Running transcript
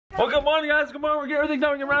Well, good morning, guys. Good morning. We're getting everything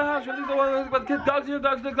done. We're getting around the house. We're getting about the kids, dogs here,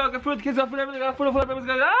 dogs, food, the kids got food, everything got food, everything's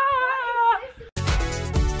got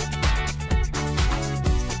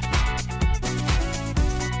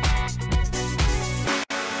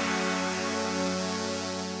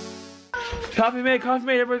Coffee made,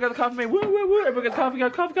 everybody got the coffee made, woo, woo, woo, everybody got coffee,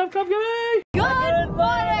 coffee. Good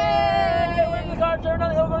morning! We're in the car, turn on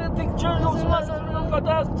the hill, we're gonna take the journey, go some lessons, we're gonna go to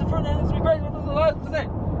the house, it's a fruit, and it's gonna be great, we're gonna go today.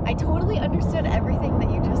 I totally understood everything that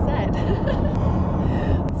you just said.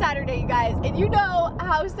 Saturday, you guys, and you know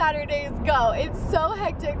how Saturdays go. It's so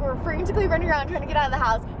hectic, we're frantically running around trying to get out of the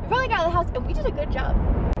house. We finally got out of the house, and we did a good job.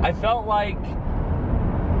 I felt like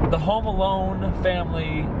the Home Alone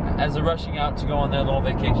family as they're rushing out to go on their little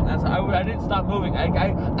vacation. I didn't stop moving.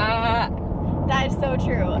 That is so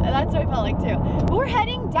true. That's what I felt like too. But we're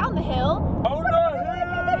heading down the hill. Oh no!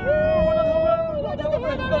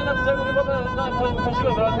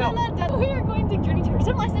 We are going to journey to our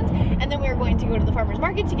swim lessons, and then we are going to go to the farmer's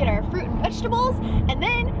market to get our fruit and vegetables, and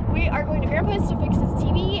then we are going to Grandpa's to fix his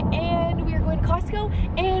TV, and we are going to Costco,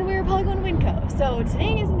 and we're probably going to Winco. So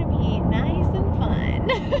today is going to be nice and fun.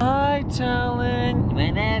 Hi, Talon.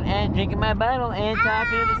 When I'm drinking my bottle and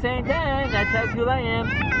talking at the same time, that's how cool I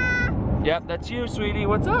am. Yep, that's you, sweetie.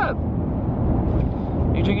 What's up?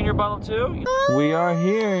 You drinking your bottle too? We are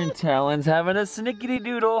here, and Talon's having a snickety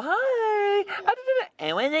doodle. Hi.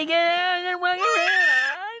 And when they get out and walk around,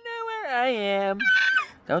 I know where I am.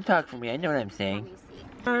 Don't talk for me. I know what I'm saying.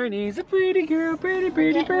 Journey's a pretty girl, pretty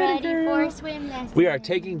girl. For swim lessons. We are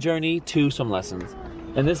taking Journey to swim lessons.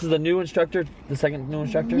 And this is the new instructor, the second new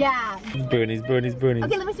instructor? Yeah. Boonies.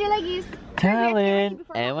 Okay, let me see your leggies. Talon,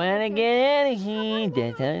 I wanna get out of here.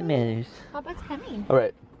 That's how it matters. Papa's coming. All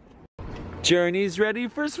right. Journey's ready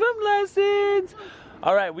for swim lessons.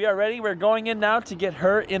 All right, we are ready. We're going in now to get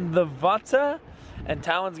her in the water. And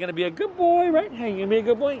Talon's gonna be a good boy, right? Hey, you gonna be a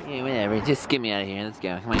good boy? Yeah, whatever. Just get me out of here. Let's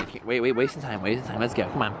go. Come on. Wait, wasting time. Let's go.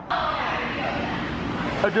 Come on.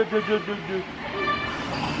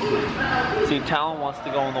 See, Talon wants to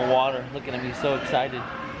go in the water. Look at him. He's so excited.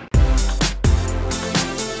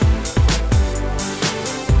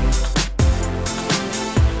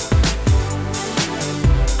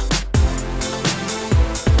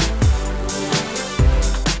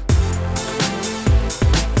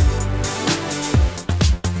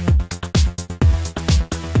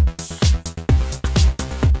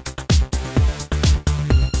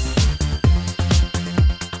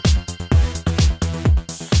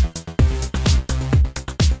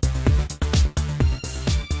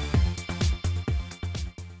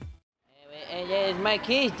 My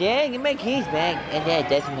keys, Dad. Get my keys back. Dad,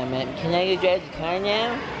 that's what I meant. Can I go drive the car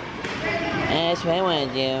now? That's what I want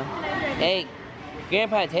to do. Hey,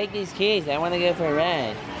 Grandpa, take these keys. I want to go for a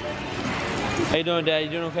ride. How you doing, Dad? You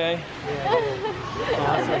doing okay? Yeah.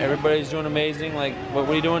 Awesome. Everybody's doing amazing. Like, what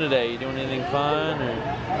are you doing today? You doing anything fun? Or?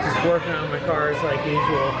 Just working on my cars like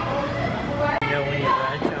usual. You know, when you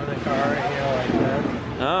wrench on the car, you know, like that.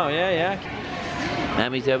 Oh, yeah.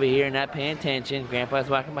 Mommy's over here not paying attention. Grandpa's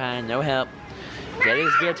walking behind. No help.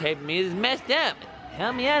 Daddy's videotaping me. This is messed up.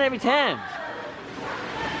 Help me out every time.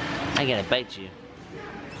 I gotta bite you.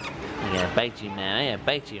 Man. I gotta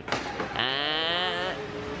bite you.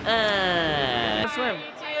 Swim.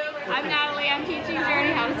 I'm Natalie. I'm teaching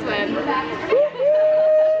Journey how to swim.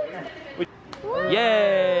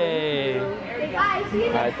 Yay!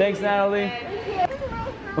 Alright, thanks, Natalie.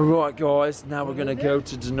 Alright, guys. Now we're gonna go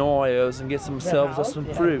to Denario's and get ourselves some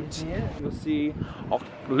fruit. You'll see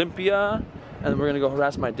Olympia. And we're gonna go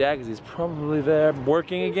harass my dad because he's probably there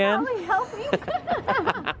working again. Probably helping.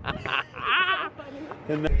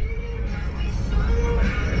 And then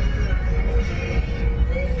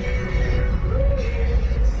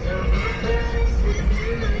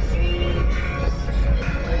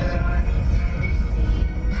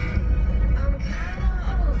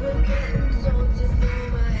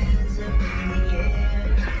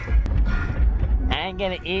I'm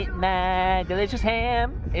gonna eat my delicious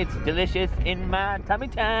ham. It's delicious in my tummy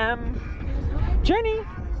time. Journey.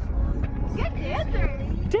 Good answer.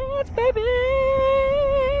 Dance, baby.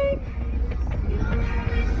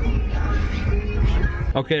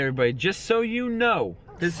 Okay, everybody, just so you know,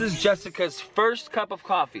 this is Jessica's first cup of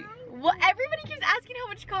coffee. Well, everybody keeps asking how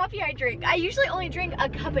much coffee I drink. I usually only drink a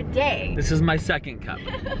cup a day. This is my second cup.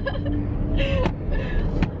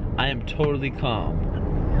 I am totally calm.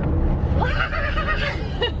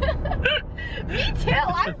 Me too,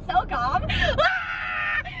 I'm so calm.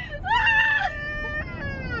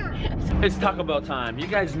 It's Taco Bell time. You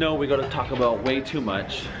guys know we go to Taco Bell way too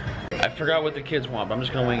much. I forgot what the kids want, but I'm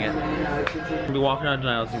just gonna wing it. We'll be walking around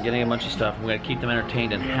Denials and getting a bunch of stuff. We gotta keep them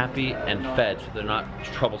entertained and happy and fed so they're not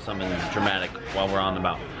troublesome and dramatic while we're on the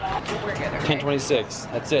mountain. 1026.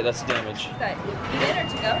 That's it. That's the damage. Is that eat it or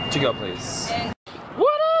to go? To go, please. And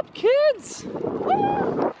What up, kids?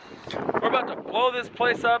 Woo! We're about to blow this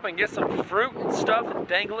place up and get some fruit and stuff and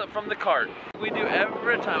dangle it from the cart. We do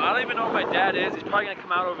every time. I don't even know where my dad is. He's probably gonna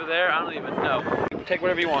come out over there. I don't even know. Take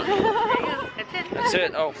whatever you want. that's it. That's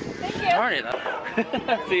it. Oh, darn it.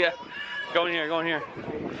 See ya. Go in here, go in here.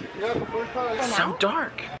 It's so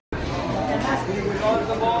dark.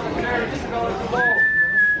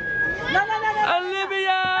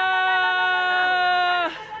 Olivia!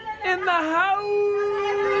 In the house!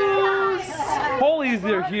 Holy,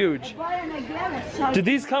 they're huge. Did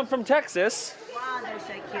these come from Texas? Wow, they're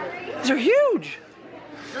so cute. These are huge.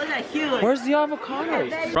 Those are huge. Where's the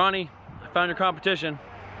avocados? Ronnie, I found your competition.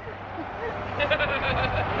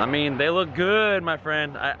 I mean, they look good, my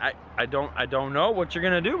friend. I don't know what you're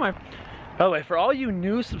gonna do, my. By the way, for all you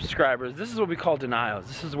new subscribers, this is what we call Denials.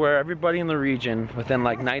 This is where everybody in the region within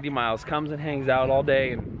like 90 miles comes and hangs out all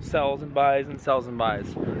day and sells and buys and sells and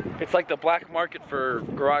buys. It's like the black market for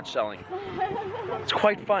garage selling. It's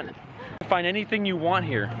quite fun. You can find anything you want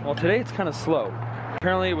here. Well, today it's kind of slow.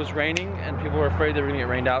 Apparently it was raining and people were afraid they were gonna get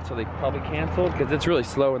rained out, so they probably canceled because it's really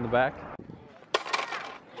slow in the back.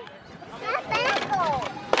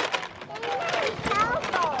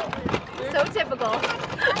 So typical.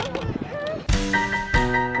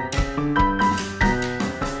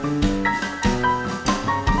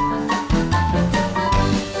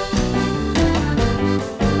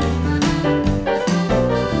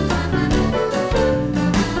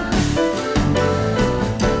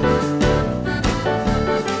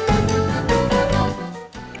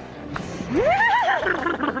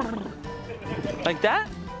 Like that?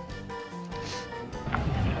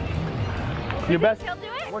 Your best. He'll do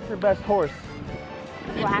it? What's your best horse?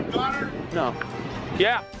 Black. No.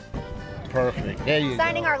 Yeah. Perfect. There you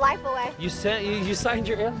Signing go. our life away. You signed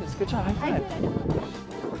your alias. Good job. High five.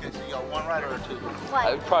 Okay, so you got one rider or two?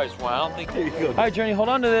 What? Probably just one. I don't think. There you go. All right, Journey. Hold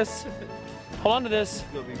on to this. Hold on to this.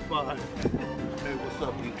 It's gonna be fun. Hey, what's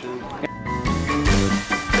up, YouTube?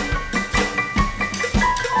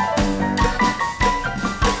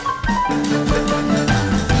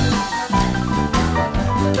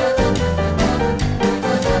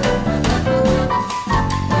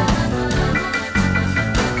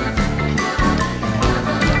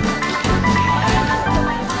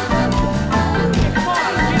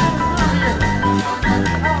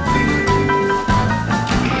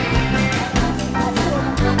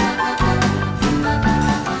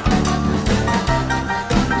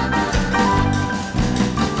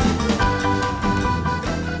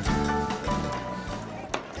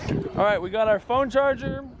 All right, we got our phone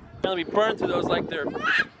charger. And we burned through those like they're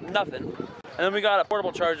nothing. And then we got a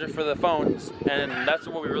portable charger for the phones, and that's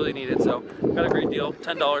what we really needed. So got a great deal,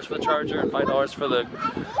 $10 for the charger and $5 for the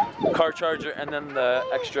car charger, and then the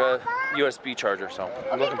extra USB charger. So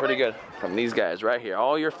I'm looking pretty good from these guys right here.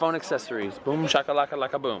 All your phone accessories, boom shakalaka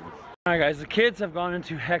laka boom. All right, guys, the kids have gone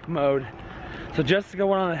into heck mode. So Jessica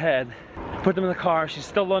went on ahead, put them in the car. She's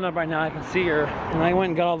still loading up right now. I can see her. And I went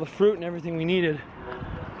and got all the fruit and everything we needed.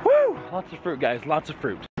 Woo! Lots of fruit, guys. Lots of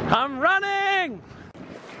fruit. I'm running!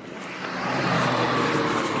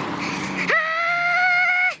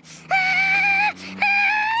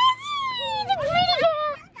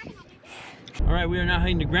 All right, we are now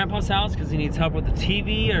heading to Grandpa's house because he needs help with the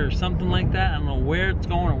TV or something like that. I don't know where it's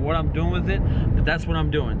going or what I'm doing with it, but that's what I'm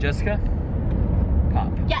doing. Jessica?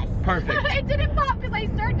 Pop. Yes. Perfect. It didn't pop because I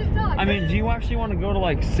started to talk. I mean, do you actually want to go to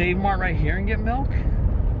like Save Mart right here and get milk?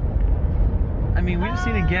 I mean, we just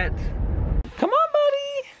need to get... Come on,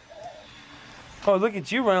 buddy! Oh, look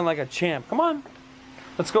at you running like a champ. Come on.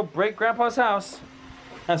 Let's go break Grandpa's house.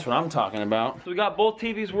 That's what I'm talking about. So we got both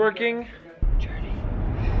TVs working. Journey.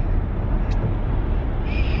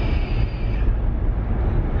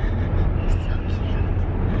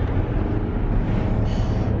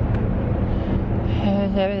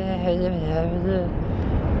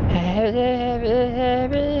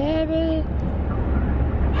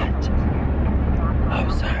 Oh,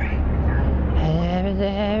 sorry.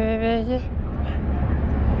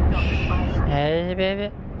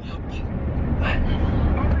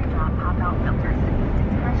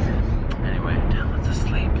 Anyway, Talon's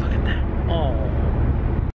asleep. Look at that. Oh.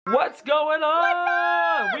 What's going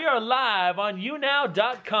on? We are live on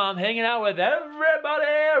younow.com, hanging out with everybody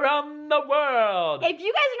around the world. If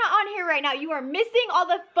you guys are not on here right now, you are missing all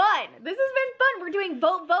the fun. This has been fun. We're doing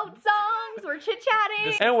vote songs. We're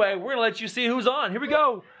chit-chatting. Anyway, we're gonna let you see who's on. Here we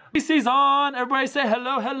go. CC's on. Everybody say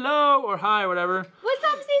hello, hello, or hi, or whatever. What's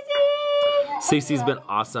up, Cece? CC's been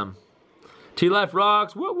awesome. TLife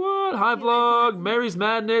rocks. What? Hi vlog. Mary's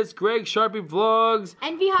Madness. Greg Sharpie vlogs.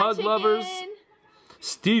 Envy Hot Pug Chicken. Lovers.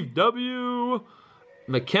 Steve W.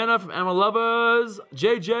 McKenna from Emma Lovas.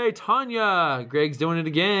 JJ Tanya. Greg's doing it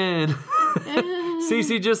again.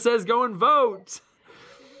 CC just says go and vote.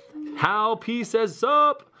 Hal P says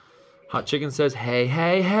sup. Hot Chicken says hey,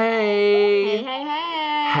 hey, hey. Hey, hey, hey.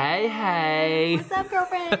 Hey, hey. What's up,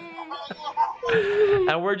 girlfriend?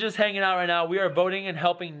 And we're just hanging out right now. We are voting and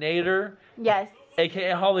helping Nader, Yes.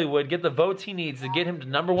 aka Hollywood, get the votes he needs to get him to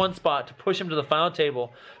 #1 spot to push him to the final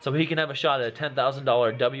table so he can have a shot at a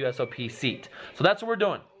 $10,000 WSOP seat. So that's what we're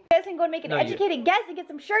doing. You guys can go and make an educated guess and get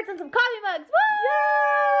some shirts and some coffee mugs. Woo!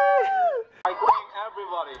 I thank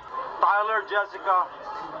everybody. Tyler, Jessica,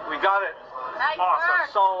 we got it. Nice Awesome. work.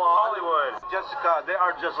 So Hollywood, Jessica, they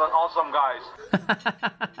are just awesome guys.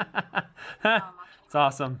 It's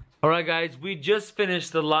awesome. All right, guys, we just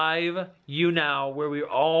finished the live You Now where we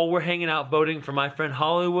all were hanging out voting for my friend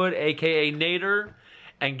Hollywood, aka Nader.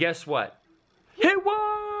 And guess what? He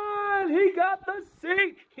won! He got the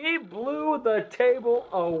seat! He blew the table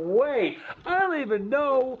away. I don't even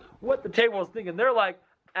know what the table was thinking. They're like,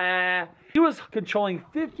 He was controlling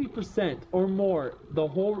 50% or more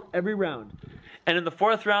every round. And in the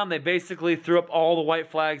 4th round, they basically threw up all the white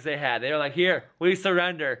flags they had. They were like, here, we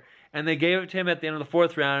surrender. And they gave it to him at the end of the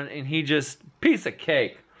 4th round, and he just, piece of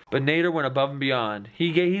cake. But Nader went above and beyond.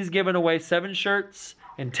 He's given away 7 shirts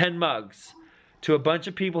and 10 mugs to a bunch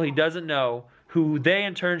of people he doesn't know, who they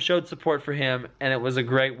in turn showed support for him, and it was a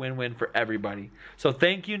great win-win for everybody. So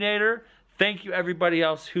thank you, Nader. Thank you, everybody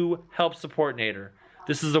else who helped support Nader.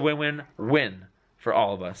 This is a win-win-win for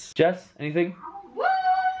all of us. Jess, anything? Woo!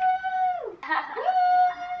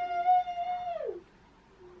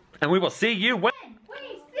 And we will see you when